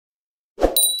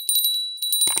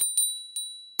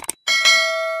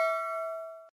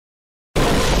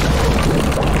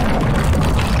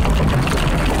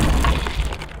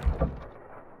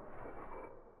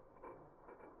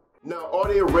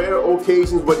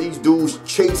occasions where these dudes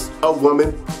chase a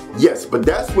woman, yes, but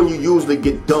that's when you usually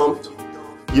get dumped.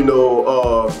 You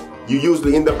know, you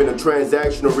usually end up in a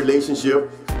transactional relationship,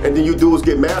 and then you dudes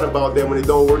get mad about that when it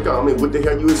don't work out. I mean, what the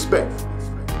hell you expect?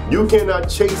 You cannot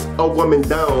chase a woman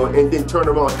down and then turn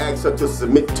around and ask her to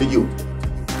submit to you.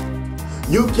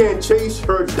 You can't chase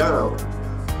her down,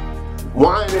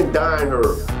 wine and dine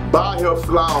her, buy her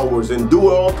flowers, and do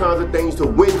all kinds of things to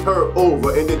win her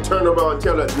over, and then turn around and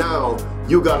tell her, now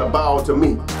you gotta bow to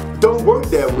me. Don't work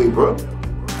that way, bro.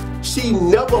 She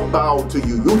never bowed to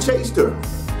you. You chased her.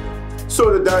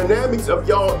 So the dynamics of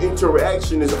y'all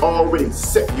interaction is already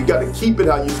set. You gotta keep it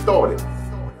how you started.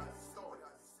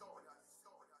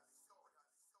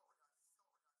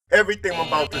 Everything I'm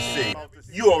about to say,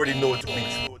 you already know it to be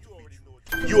true.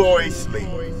 You are a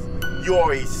slave. You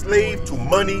are a slave to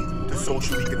money, to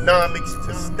social economics,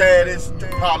 to status, to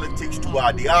politics, to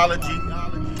ideology.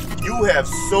 You have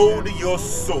sold your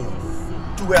soul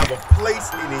to have a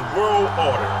place in a world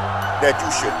order that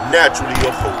you should naturally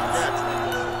oppose.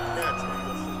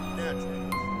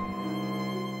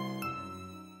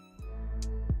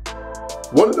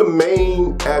 One of the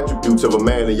main attributes of a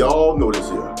man, and y'all know this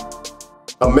here,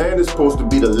 a man is supposed to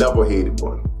be the level-headed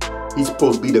one. He's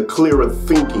supposed to be the clearer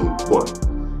thinking one.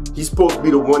 He's supposed to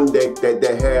be the one that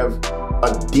have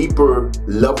a deeper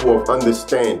level of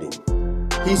understanding.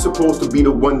 He's supposed to be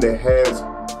the one that has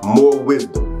more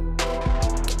wisdom.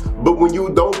 But when you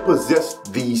don't possess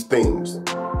these things,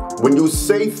 when you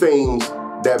say things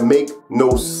that make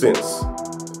no sense,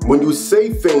 when you say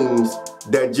things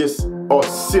that just are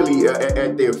silly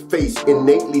at their face,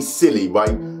 innately silly,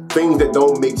 right? Things that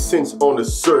don't make sense on the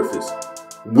surface,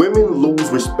 women lose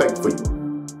respect for you.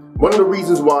 One of the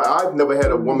reasons why I've never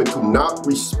had a woman to not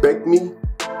respect me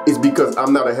is because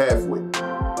I'm not a half-wit.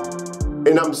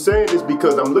 And I'm saying this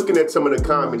because I'm looking at some of the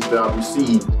comments that I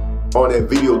received on that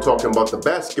video talking about the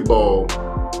basketball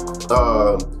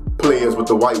players with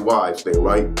the white wives thing,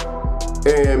 right?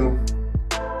 And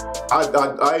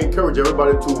I encourage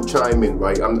everybody to chime in,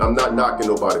 right? I'm not knocking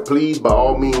nobody. Please, by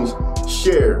all means,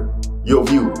 share your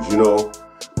views, you know.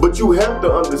 But you have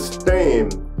to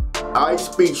understand, I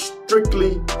speak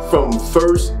strictly from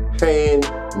first-hand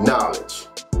knowledge.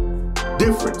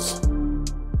 Difference.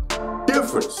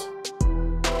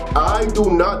 I do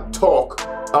not talk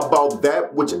about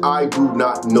that which I do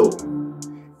not know.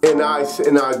 And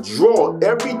I draw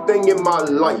everything in my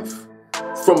life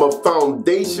from a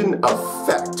foundation of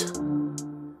fact.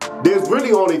 There's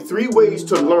really only 3 ways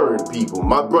to learn, people.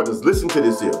 My brothers, listen to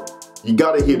this here. You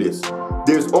gotta hear this.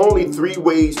 There's only 3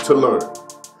 ways to learn.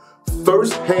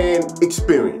 First-hand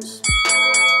experience.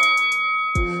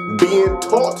 Being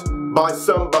taught by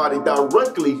somebody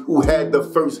directly who had the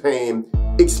first-hand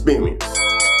experience.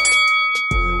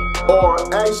 Or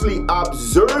actually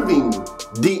observing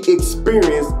the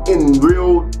experience in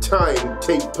real time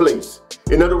take place.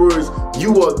 In other words,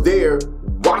 you are there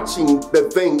watching the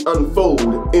thing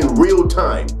unfold in real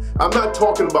time. I'm not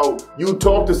talking about you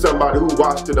talk to somebody who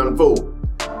watched it unfold,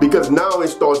 because now it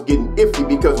starts getting iffy,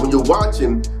 because when you're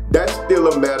watching, that's still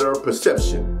a matter of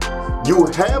perception. You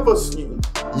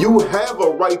have a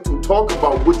right to talk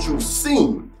about what you've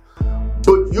seen,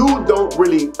 but you don't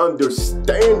really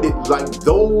understand it like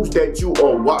those that you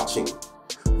are watching.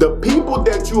 The people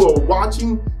that you are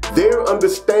watching, their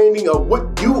understanding of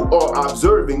what you are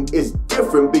observing is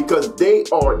different because they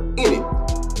are in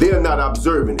it. They're not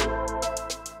observing it.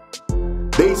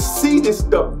 They see this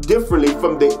stuff differently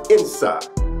from the inside.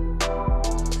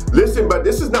 Listen, but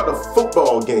this is not a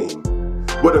football game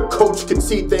where the coach can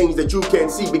see things that you can't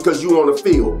see because you're on the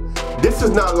field. This is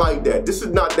not like that. This is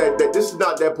not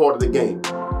that part of the game.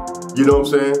 You know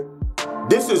what I'm saying?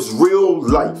 This is real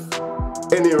life.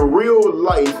 And in real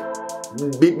life,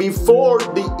 before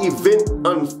the event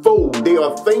unfolds, there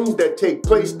are things that take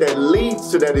place that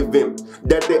leads to that event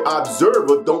that the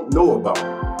observer don't know about.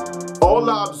 All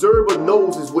the observer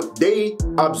knows is what they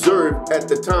observed at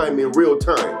the time in real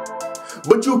time.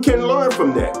 But you can learn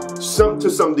from that to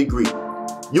some degree.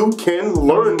 You can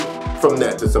learn from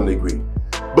that to some degree.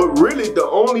 But really, the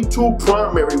only 2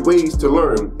 primary ways to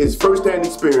learn is first-hand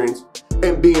experience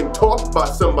and being taught by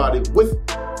somebody with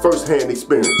first-hand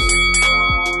experience.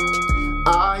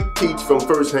 I teach from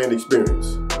first-hand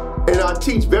experience. And I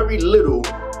teach very little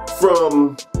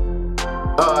from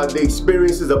the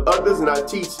experiences of others, and I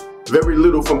teach very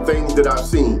little from things that I've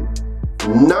seen.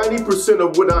 90%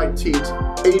 of what I teach,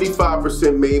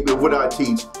 85% maybe of what I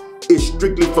teach, is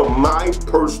strictly from my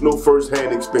personal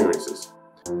first-hand experiences.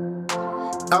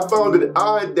 I found it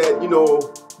odd that, you know,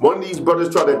 one of these brothers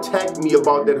tried to attack me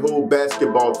about that whole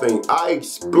basketball thing. I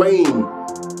explained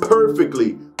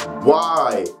perfectly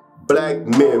why black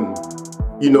men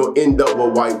end up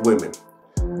with white women.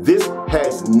 This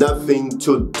has nothing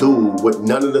to do with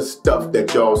none of the stuff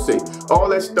that y'all say. All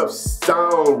that stuff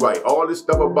sound right. All this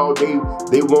stuff about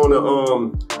they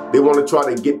wanna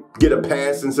try to get a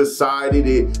pass in society.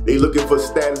 They looking for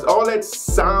status. All that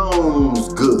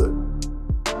sounds good.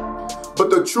 But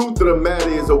the truth of the matter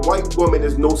is, a white woman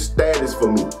is no status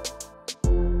for me.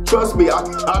 Trust me, I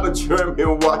got a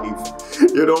German wife.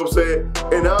 You know what I'm saying?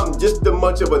 And I'm just as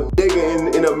much of a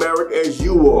nigga in America as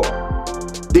you are.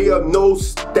 They have no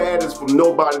status from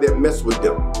nobody that mess with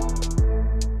them.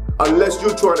 Unless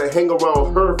you're trying to hang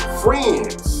around her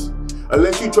friends.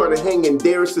 Unless you're trying to hang in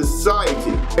their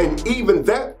society. And even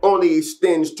that only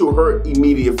extends to her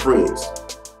immediate friends.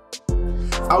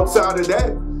 Outside of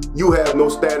that, you have no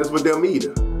status with them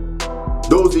either.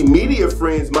 Those immediate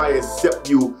friends might accept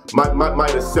you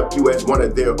as one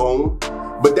of their own,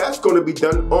 but that's going to be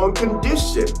done on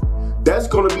condition. That's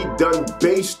going to be done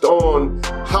based on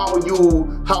how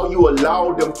you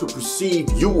allow them to perceive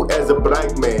you as a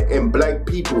black man and black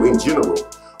people in general.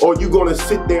 Or you going to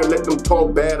sit there and let them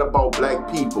talk bad about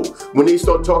black people when they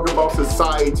start talking about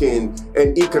society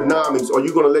and economics? Or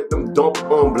you going to let them dump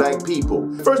on black people?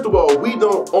 First of all, we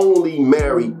don't only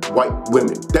marry white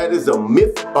women. That is a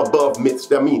myth above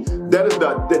myths. I mean, that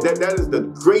is the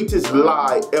greatest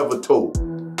lie ever told.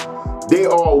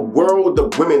 There are a world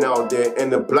of women out there,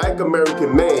 and the black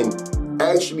American man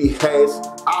actually has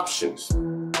options.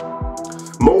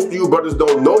 Most of you brothers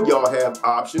don't know y'all have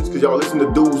options because y'all listen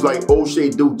to dudes like O'Shea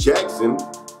Duke Jackson,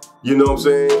 you know what I'm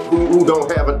saying, who don't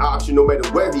have an option no matter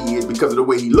where he is because of the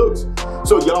way he looks.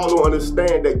 So y'all don't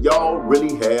understand that y'all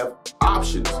really have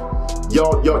options.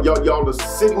 Y'all are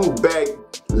sitting back,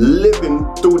 living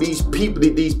through these people,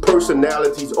 these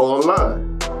personalities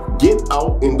online. Get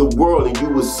out in the world and you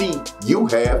will see you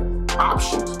have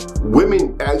options.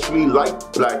 Women actually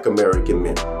like black American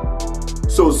men.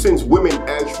 So since women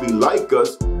actually like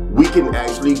us, we can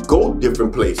actually go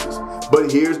different places. But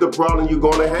here's the problem you're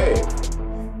gonna have.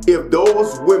 If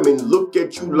those women look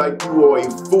at you like you are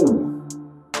a fool,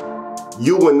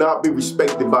 you will not be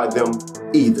respected by them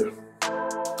either.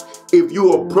 If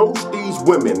you approach these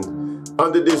women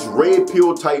under this red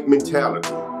pill type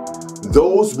mentality,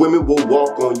 those women will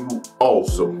walk on you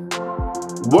also.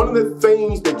 One of the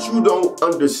things that you don't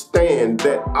understand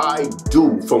that I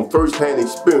do from firsthand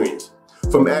experience,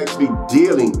 from actually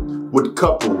dealing with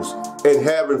couples and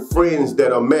having friends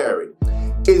that are married,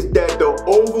 is that the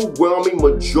overwhelming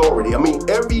majority, I mean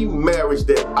every marriage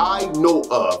that I know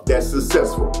of that's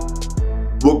successful,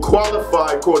 will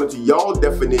qualify according to y'all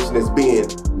definition as being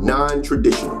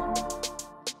non-traditional.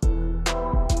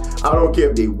 I don't care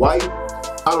if they white,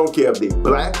 I don't care if they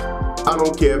black, I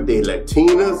don't care if they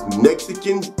Latinas,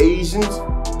 Mexicans, Asians.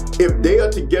 If they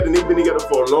are together and they've been together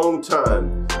for a long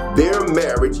time, their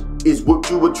marriage is what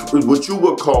you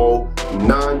would call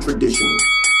non-traditional.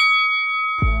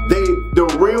 The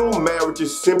real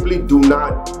marriages simply do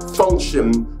not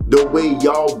function the way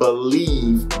y'all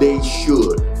believe they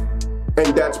should.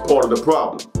 And that's part of the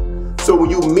problem. So when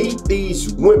you meet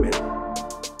these women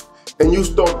and you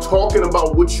start talking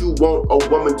about what you want a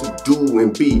woman to do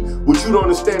and be, what you don't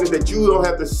understand is that you don't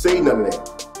have to say none of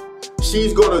that.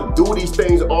 She's gonna do these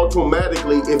things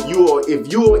automatically. If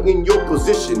you're in your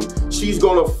position, she's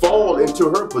gonna fall into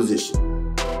her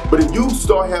position. But if you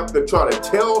start having to try to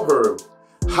tell her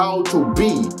how to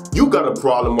be, you got a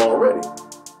problem already.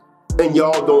 And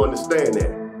y'all don't understand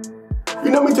that.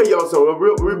 Let me tell y'all something,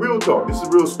 real talk. This is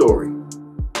a real story.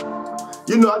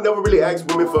 I never really asked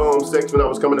women for sex when I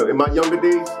was coming up. In my younger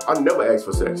days, I never asked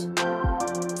for sex.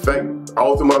 In fact,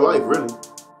 all through my life, really.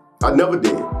 I never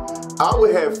did. I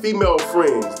would have female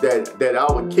friends that I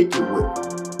would kick it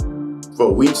with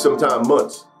for weeks, sometimes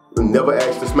months, and never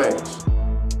asked to smash.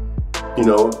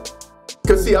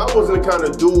 Because see, I wasn't the kind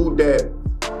of dude that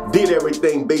did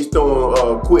everything based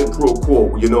on quid pro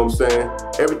quo, you know what I'm saying?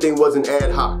 Everything wasn't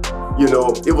ad hoc,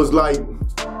 It was like,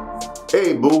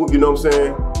 hey, boo, you know what I'm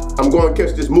saying? I'm going to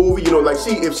catch this movie, like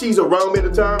if she's around me at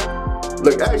the time,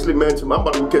 like actually, man, I'm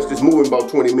about to catch this movie in about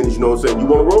 20 minutes, you know what I'm saying? You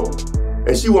want to roll?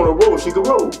 And she want to roll, she could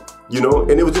roll,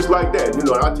 And it was just like that,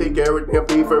 I take care of everything, I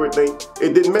pay for everything.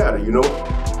 It didn't matter,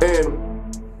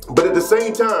 But at the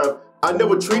same time, I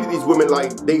never treated these women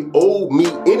like they owed me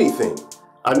anything.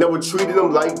 I never treated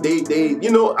them like they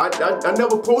I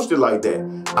never posted like that.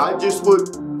 I just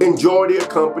would enjoy their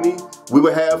company. We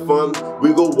would have fun.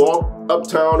 We go walk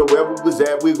uptown or wherever we was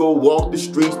at. We go walk the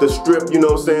streets, the strip,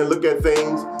 look at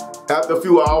things. After a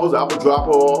few hours, I would drop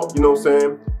her off,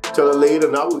 tell her later,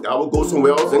 and I would go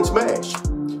somewhere else and smash.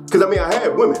 Because I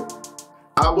had women.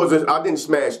 I didn't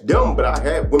smash them, but I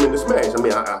had women to smash.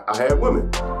 I had women.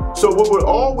 So what would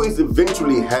always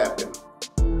eventually happen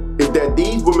is that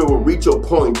these women will reach a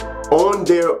point on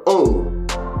their own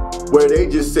where they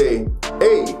just say,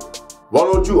 hey, why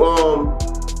don't you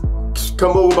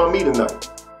come over by me tonight?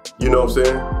 You know what I'm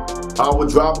saying? I would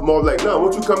drop them off like, nah,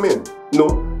 why don't you come in? You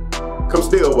know, come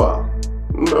stay a while.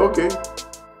 Okay.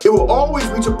 It will always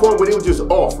reach a point where they would just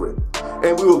offer it.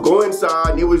 And we would go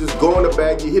inside, and they would just go in the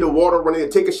back, you hit a water running,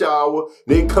 take a shower,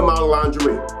 then come out in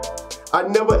lingerie. I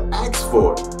never asked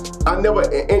for it. I never,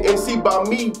 and see, by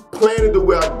me planning the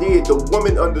way I did, the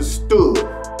woman understood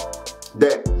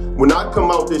that when I come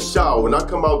out this shower, when I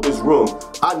come out this room,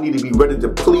 I need to be ready to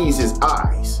please his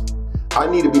eyes. I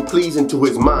need to be pleasing to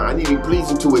his mind. I need to be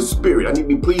pleasing to his spirit. I need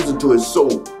to be pleasing to his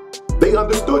soul. They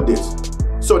understood this.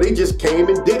 So they just came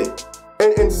and did it.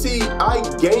 And see, I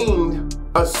gained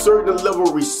a certain level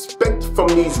of respect from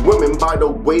these women by the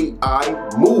way I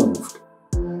moved.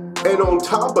 And on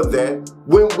top of that,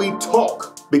 when we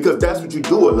talk, because that's what you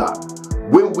do a lot,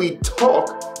 when we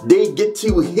talk, they get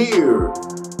to hear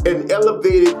an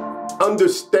elevated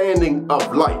understanding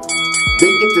of life.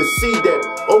 They get to see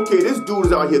that, okay, this dude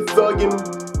is out here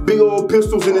thugging, big old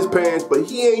pistols in his pants, but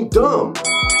he ain't dumb.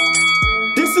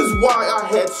 This is why I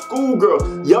had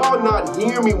schoolgirls. Y'all not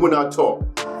hear me when I talk.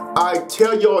 I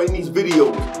tell y'all in these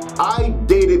videos, I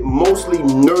dated mostly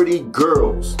nerdy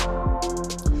girls.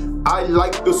 I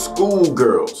like the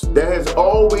schoolgirls. That has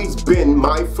always been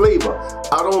my flavor.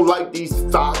 I don't like these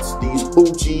thoughts, these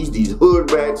hoochies, these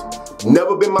hood rats.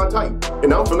 Never been my type.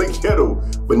 And I'm from the ghetto,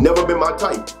 but never been my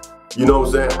type. You know what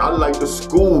I'm saying? I like the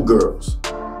schoolgirls.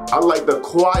 I like the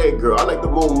quiet girl. I like the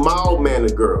more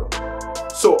mild-mannered girl.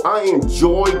 So I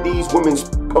enjoy these women's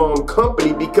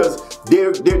company because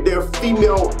their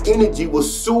female energy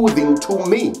was soothing to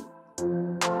me.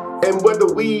 And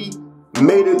whether we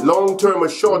made it long-term or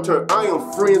short-term, I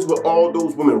am friends with all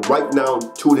those women right now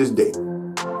to this day.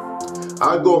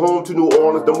 I go home to New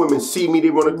Orleans, them women see me, they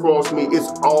run across me,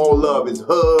 it's all love, it's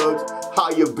hugs,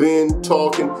 how you been,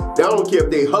 talking. They don't care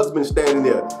if their husband's standing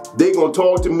there. They gonna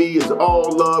talk to me, it's all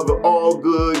love, all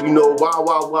good, you know,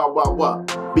 wah.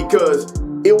 Because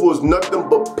it was nothing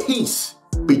but peace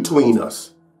between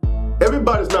us.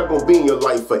 Everybody's not gonna be in your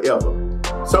life forever.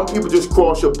 Some people just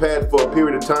cross your path for a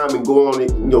period of time and go on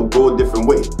it, go a different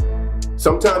way.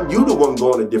 Sometimes you the one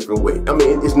going a different way. I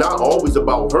mean, it's not always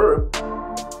about her.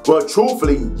 But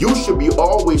truthfully, you should be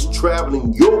always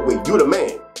traveling your way. You're the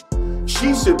man.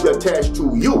 She should be attached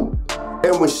to you.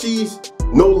 And when she's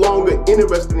no longer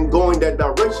interested in going that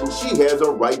direction, she has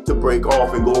a right to break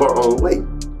off and go her own way.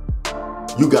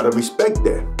 You gotta respect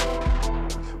that.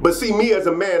 But see, me as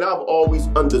a man, I've always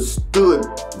understood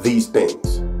these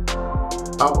things.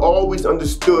 I've always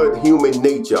understood human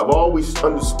nature. I've always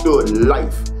understood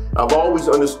life. I've always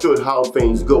understood how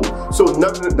things go. So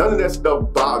none of that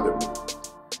stuff bothered me.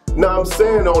 Now I'm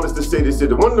saying all this to say this,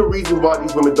 that one of the reasons why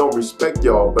these women don't respect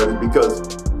y'all, but is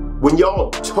because when y'all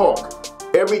talk,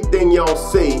 everything y'all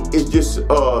say is just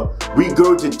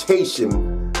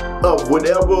regurgitation of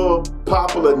whatever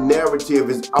popular narrative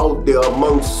is out there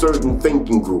among certain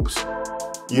thinking groups.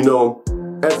 You know,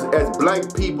 as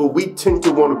black people, we tend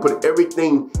to want to put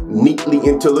everything neatly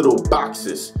into little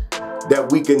boxes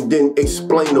that we can then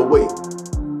explain away.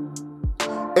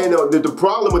 And the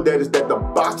problem with that is that the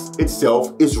box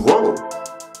itself is wrong.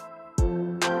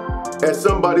 As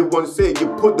somebody once said, you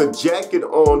put the jacket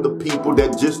on the people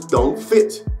that just don't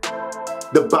fit.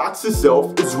 The box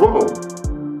itself is wrong.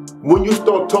 When you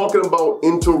start talking about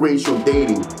interracial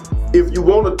dating, if you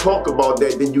want to talk about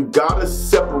that, then you gotta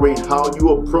separate how you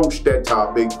approach that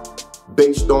topic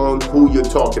based on who you're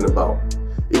talking about.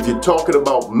 If you're talking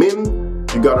about men,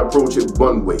 you gotta approach it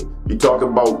one way. You talk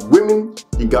about women,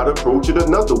 you gotta approach it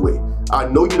another way. I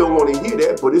know you don't want to hear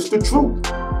that, but it's the truth.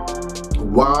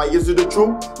 Why is it the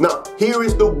truth? Now, here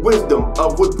is the wisdom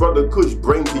of what Brother Kush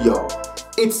brings to y'all.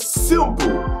 It's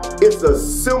simple. It's a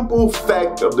simple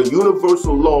fact of the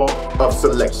universal law of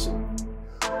selection.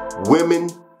 Women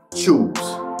choose.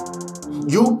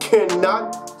 You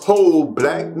cannot hold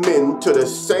black men to the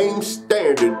same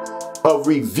standard of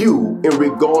review in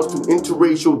regards to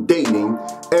interracial dating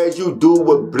as you do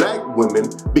with black women,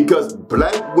 because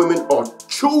black women are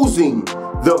choosing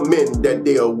the men that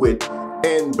they are with,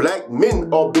 and black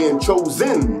men are being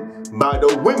chosen by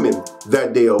the women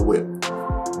that they are with.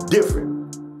 Different.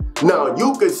 Now,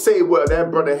 you could say, well,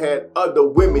 that brother had other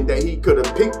women that he could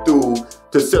have picked through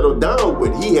to settle down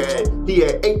with. He had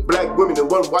 8 black women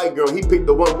and 1 white girl. He picked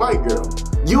the 1 white girl.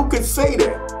 You could say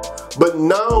that. But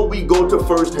now we go to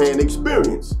first-hand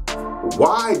experience.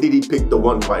 Why did he pick the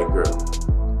 1 white girl?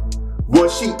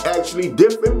 Was she actually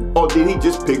different, or did he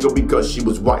just pick her because she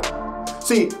was white?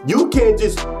 See, you can't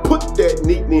just put that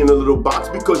neatly in a little box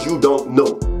because you don't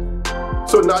know.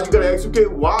 So now you gotta ask, okay,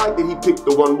 why did he pick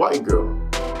the one white girl?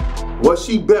 Was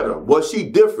she better? Was she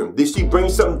different? Did she bring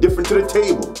something different to the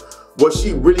table? Was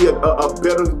she really a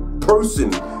better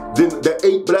person than the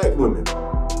 8 black women?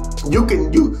 You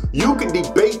can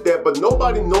debate that, but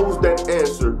nobody knows that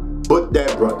answer but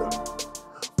that brother.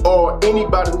 Or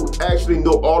anybody who actually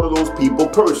know all of those people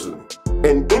personally.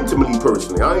 And intimately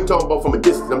personally. I ain't talking about from a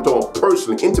distance, I'm talking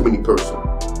personally, intimately personally.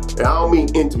 And I don't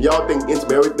mean intimate, y'all think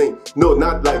intimate, everything. No,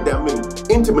 not like that, I mean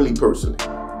intimately personally.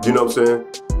 You know what I'm saying?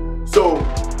 So,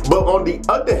 but on the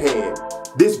other hand,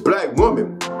 this black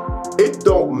woman, it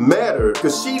don't matter,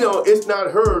 because it's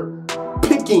not her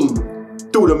picking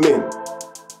through the men.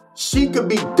 She could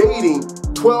be dating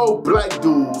 12 black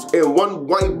dudes and 1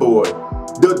 white boy.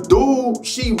 The dude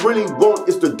she really wants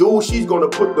is the dude she's gonna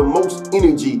put the most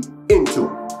energy into.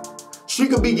 She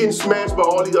could be getting smashed by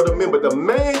all these other men, but the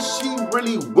man she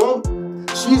really wants,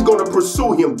 she's gonna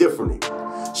pursue him differently.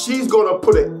 She's gonna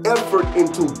put an effort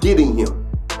into getting him.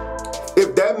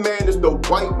 If that man is the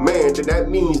white man, then that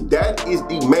means that is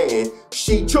the man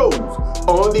she chose.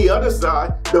 On the other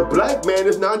side, the black man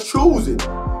is not choosing.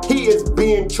 He is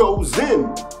being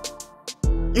chosen.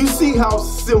 You see how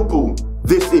simple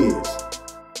this is?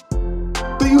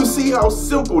 Do you see how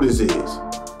simple this is?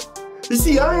 You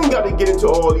see, I ain't got to get into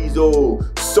all these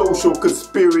old social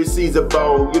conspiracies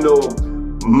about,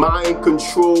 mind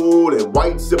control and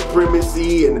white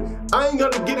supremacy, and I ain't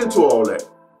got to get into all that.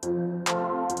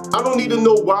 I don't need to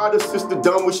know why the sister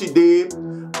done what she did.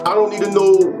 I don't need to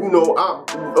know,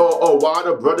 or why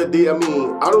the brother did. I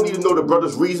don't need to know the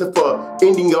brother's reason for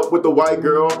ending up with the white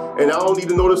girl, and I don't need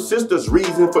to know the sister's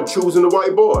reason for choosing the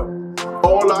white boy.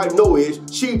 All I know is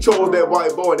she chose that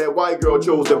white boy, and that white girl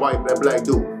chose that black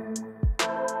dude.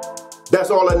 That's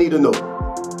all I need to know.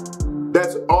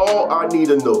 That's all I need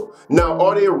to know. Now,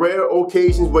 are there rare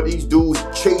occasions where these dudes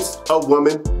chase a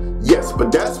woman? Yes,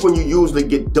 but that's when you usually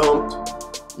get dumped.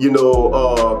 You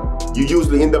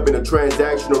usually end up in a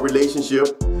transactional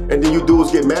relationship, and then you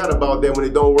dudes get mad about that when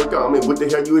it don't work out. What the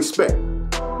hell you expect?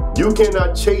 You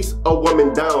cannot chase a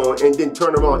woman down and then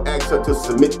turn around and ask her to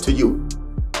submit to you.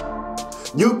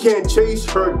 You can't chase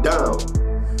her down,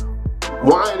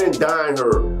 wine and dine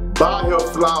her, buy her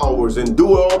flowers, and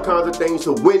do all kinds of things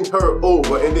to win her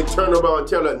over, and then turn around and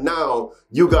tell her, now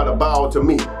you gotta bow to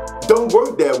me. Don't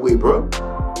work that way, bro.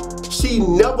 She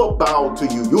never bowed to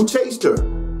you. You chased her.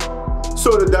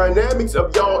 So the dynamics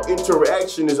of y'all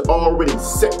interaction is already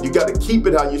set. You gotta keep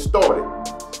it how you started.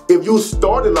 If you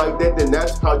started like that, then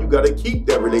that's how you gotta keep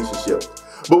that relationship.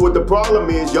 But what the problem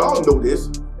is, y'all know this,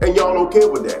 and y'all okay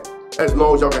with that, as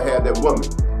long as y'all can have that woman.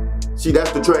 See,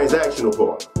 that's the transactional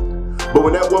part. But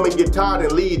when that woman get tired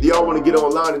and leave, y'all want to get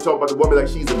online and talk about the woman like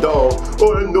she's a dog.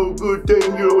 Oh, that's no good thing,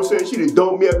 you know what I'm saying? She done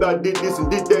dumped me after I did this and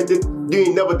did that. You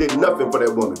ain't never did nothing for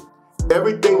that woman.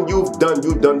 Everything you've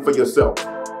done for yourself.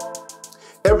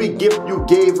 Every gift you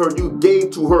gave her, you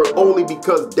gave to her only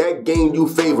because that gained you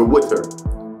favor with her.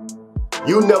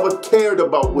 You never cared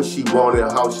about what she wanted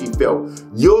or how she felt.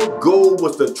 Your goal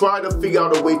was to try to figure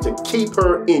out a way to keep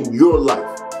her in your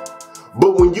life.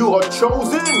 But when you are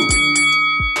chosen,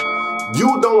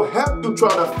 you don't have to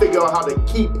try to figure out how to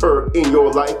keep her in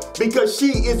your life because she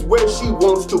is where she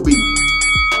wants to be.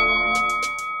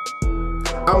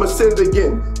 I'ma say it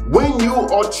again. When you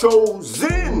are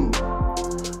chosen,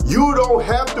 you don't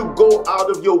have to go out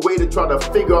of your way to try to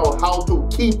figure out how to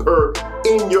keep her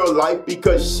in your life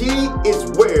because she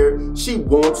is where she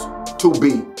wants to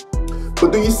be.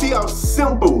 But do you see how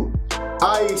simple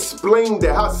I explained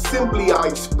that? How simply I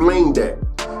explained that?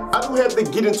 I don't have to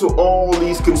get into all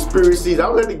these conspiracies. I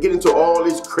don't have to get into all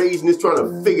this craziness trying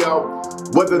to figure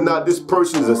out whether or not this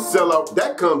person is a sellout.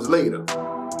 That comes later.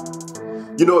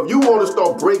 If you want to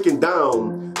start breaking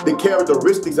down the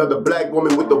characteristics of the black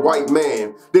woman with the white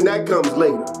man, then that comes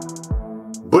later.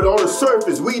 But on the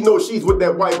surface, we know she's with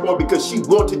that white boy because she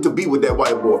wanted to be with that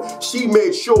white boy. She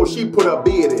made sure she put her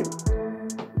bid in.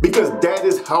 Because that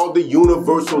is how the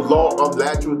universal law of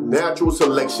natural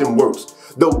selection works.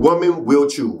 The woman will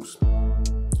choose.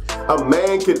 A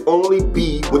man can only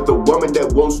be with the woman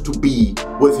that wants to be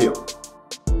with him.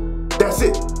 That's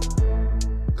it.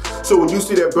 So when you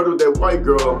see that brother with that white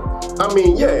girl,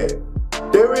 yeah,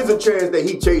 there is a chance that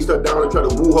he chased her down and tried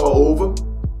to woo her over.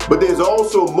 But there's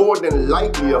also more than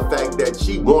likely a fact that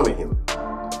she wanted him.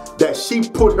 That she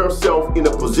put herself in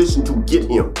a position to get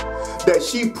him. That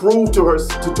she proved to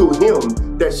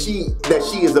him that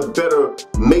she is a better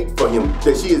mate for him.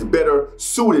 That she is better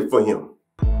suited for him.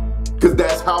 Because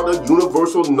that's how the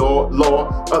universal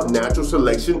law of natural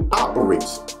selection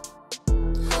operates.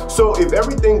 So So if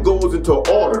everything goes into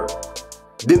order,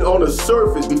 then on the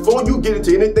surface, before you get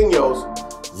into anything else,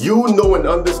 you know and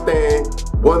understand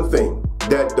one thing,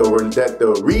 that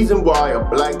the reason why a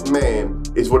black man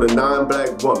is with a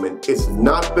non-black woman is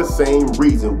not the same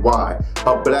reason why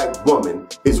a black woman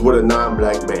is with a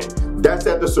non-black man. That's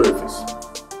at the surface.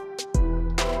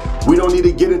 We don't need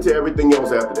to get into everything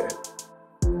else after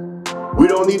that. We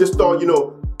don't need to start, you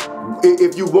know,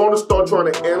 if you want to start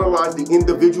trying to analyze the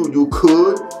individual, you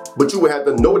could, but you would have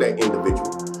to know that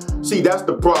individual. See, that's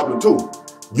the problem too.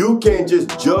 You can't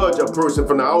just judge a person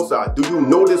from the outside. Do you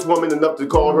know this woman enough to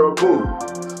call her a coon?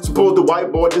 Suppose the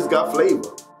white boy just got flavor.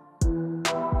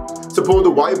 Suppose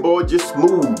the white boy just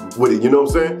smooth with it, you know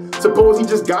what I'm saying? Suppose he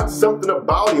just got something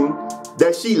about him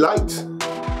that she likes.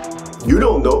 You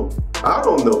don't know. I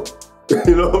don't know.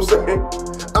 You know what I'm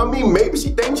saying? I mean, maybe she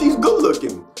thinks she's good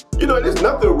looking. You know, there's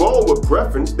nothing wrong with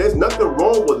preference. There's nothing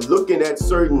wrong with looking at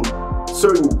certain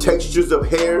textures of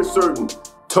hair, certain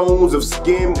tones of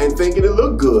skin and thinking it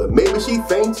look good. Maybe she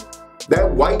thinks that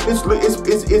whiteness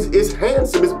is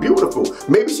handsome, it's beautiful.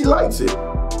 Maybe she likes it.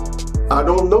 I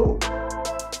don't know.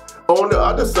 On the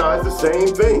other side, the same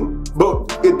thing.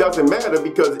 But it doesn't matter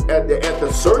because at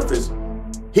the surface,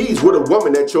 he's with a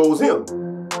woman that chose him.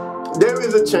 There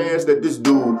is a chance that this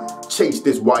dude chased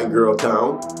this white girl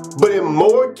down, but in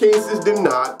more cases than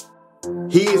not,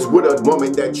 he is with a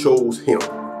woman that chose him.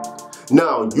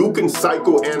 Now, you can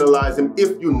psychoanalyze him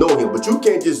if you know him, but you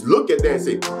can't just look at that and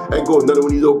say, "Hey, go another one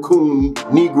of these old coon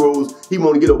Negroes, he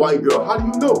want to get a white girl." How do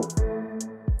you know?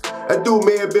 That dude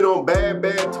may have been on bad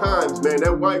times, man.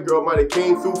 That white girl might have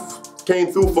came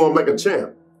through for him like a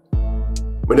champ.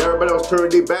 When everybody else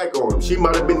turned their back on him, she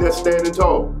might have been there standing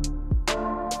tall.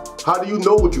 How do you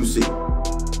know what you see?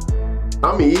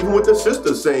 I mean, even with the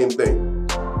sister, same thing.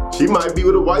 She might be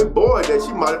with a white boy that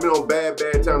she might have been on bad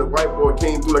time. The white boy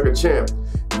came through like a champ.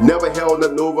 Never held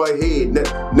nothing over her head.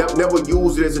 Never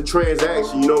used it as a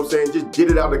transaction, you know what I'm saying? Just did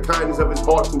it out of the kindness of his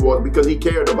heart towards because he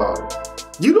cared about it.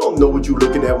 You don't know what you're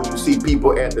looking at when you see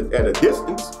people at a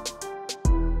distance.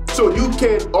 So you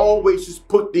can't always just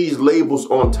put these labels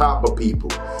on top of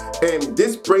people. And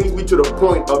this brings me to the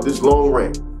point of this long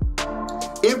rant.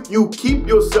 If you keep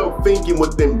yourself thinking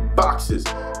within boxes,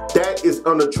 that is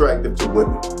unattractive to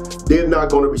women. They're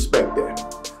not going to respect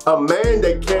that. A man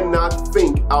that cannot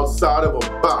think outside of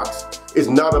a box is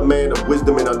not a man of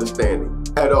wisdom and understanding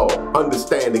at all.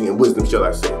 Understanding and wisdom, shall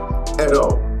I say, at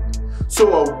all.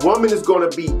 So a woman is going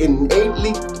to be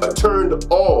innately turned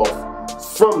off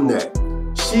from that.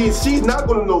 She's not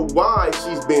going to know why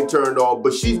she's being turned off,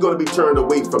 but she's going to be turned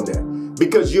away from that.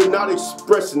 Because you're not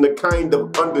expressing the kind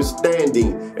of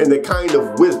understanding and the kind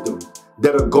of wisdom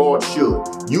that a God should.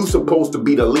 You're supposed to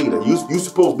be the leader. You're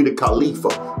supposed to be the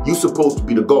Khalifa. You're supposed to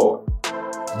be the God.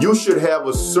 You should have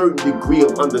a certain degree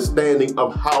of understanding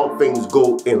of how things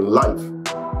go in life.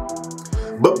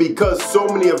 But because so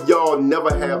many of y'all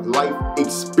never have life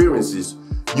experiences,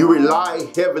 you rely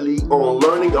heavily on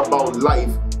learning about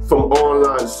life from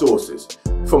online sources,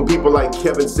 from people like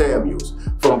Kevin Samuels,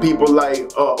 from people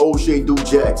like O'Shea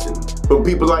Jackson, from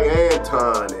people like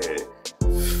Anton and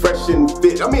Fresh and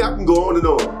Fit. I mean, I can go on and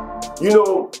on. You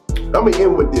know, I'm gonna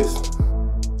end with this.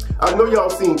 I know y'all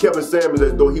seen Kevin Samuels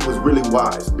as though he was really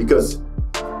wise because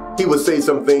he would say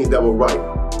some things that were right.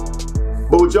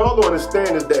 But what y'all don't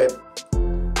understand is that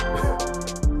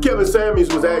Kevin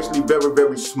Samuels was actually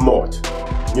very smart,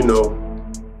 you know.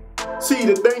 See,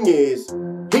 the thing is,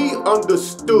 he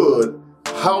understood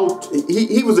how,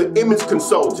 he was an image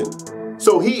consultant.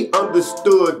 So he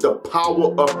understood the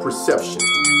power of perception.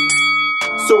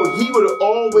 So he would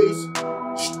always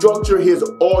structure his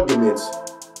arguments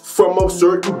from a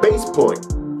certain base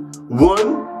point.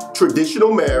 1,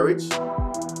 traditional marriage.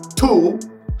 2,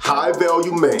 high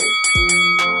value man.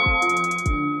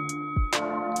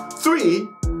 3,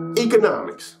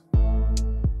 economics.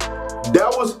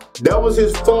 That was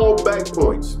his fallback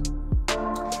points.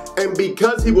 And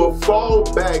because he will fall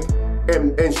back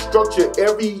and structure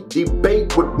every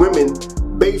debate with women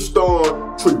based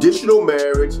on traditional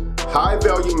marriage, high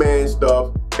value man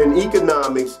stuff, and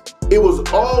economics, it was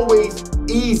always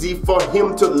easy for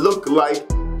him to look like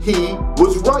he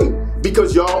was right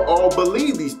because y'all all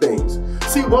believe these things.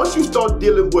 See, once you start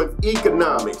dealing with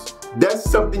economics, that's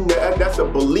something that's a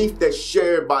belief that's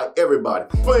shared by everybody.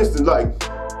 For instance, like,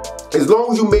 as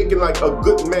long as you're making like a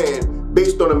good man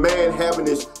based on a man having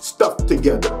his stuff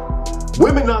together,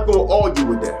 women not gonna argue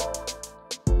with that.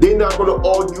 They're not gonna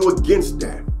argue against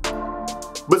that.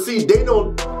 But see, they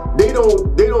don't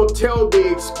tell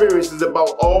their experiences about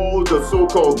all the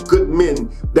so-called good men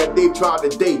that they tried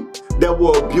to date that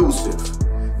were abusive.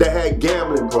 that had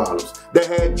gambling problems, that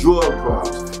had drug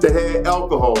problems, that had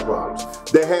alcohol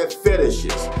problems, that had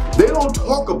fetishes. They don't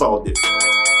talk about this.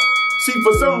 See,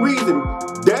 for some reason,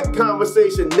 that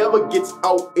conversation never gets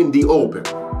out in the open.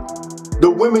 The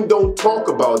women don't talk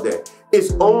about that.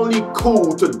 It's only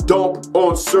cool to dump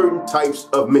on certain types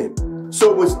of men.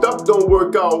 So when stuff don't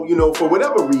work out, you know, for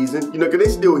whatever reason, you know, because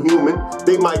they're still human,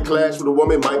 they might clash with a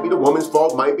woman, might be the woman's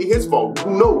fault, might be his fault,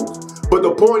 who knows? But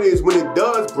the point is, when it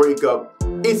does break up,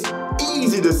 it's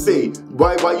easy to say,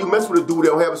 why you mess with a dude that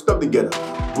don't have his stuff together?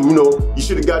 You know, you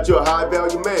should have got you a high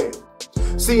value man.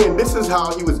 See, and this is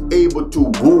how he was able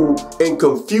to woo and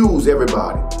confuse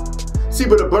everybody. See,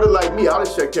 but a brother like me, I'd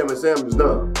have shut Kevin Samuels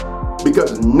down.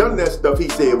 Because none of that stuff he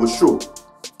said was true.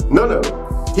 None of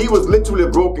it. He was literally a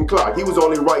broken clock. He was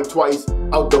only right twice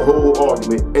out the whole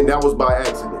argument, and that was by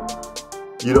accident.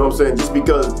 You know what I'm saying? Just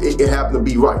because it happened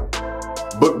to be right.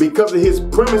 But because of his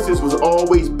premises was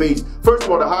always based, first of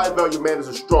all, the high value man is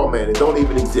a straw man. It don't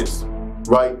even exist,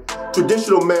 right?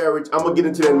 Traditional marriage, I'm gonna get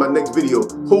into that in my next video.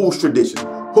 Whose tradition?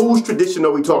 Whose tradition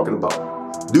are we talking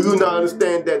about? Do you not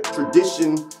understand that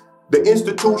tradition, the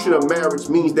institution of marriage,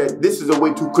 means that this is a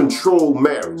way to control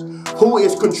marriage? Who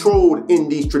is controlled in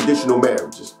these traditional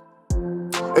marriages?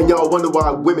 And y'all wonder why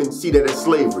women see that as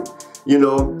slavery, you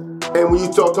know? And when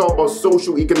you talk about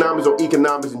social economics or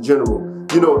economics in general,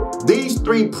 you know, these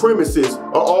three premises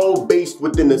are all based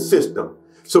within the system.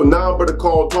 So now Brother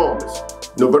Carl Thomas,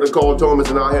 you know, Brother Carl Thomas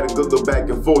and I had a good little back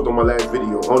and forth on my last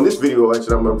video. On this video,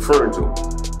 actually, I'm referring to.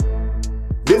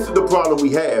 This is the problem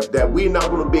we have, that we're not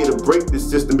going to be able to break this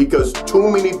system because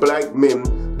too many black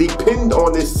men depend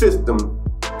on this system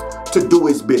to do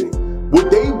its bidding. What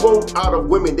they want out of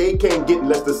women, they can't get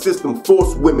unless the system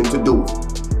force women to do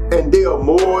it. And they are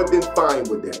more than fine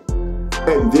with that.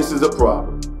 And this is a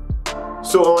problem.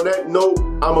 So on that note,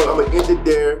 I'm gonna end it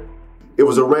there. It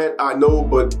was a rant, I know,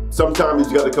 but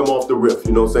sometimes you gotta come off the riff,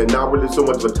 you know what I'm saying? Not really so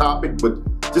much of a topic, but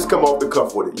just come off the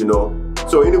cuff with it, you know?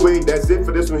 So anyway, that's it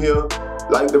for this one here.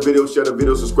 Like the video, share the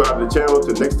video, subscribe to the channel.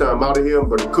 Till next time, I'm out of here. I'm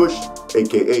Brother Kush,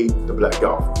 aka the Black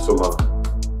Alpha. So long.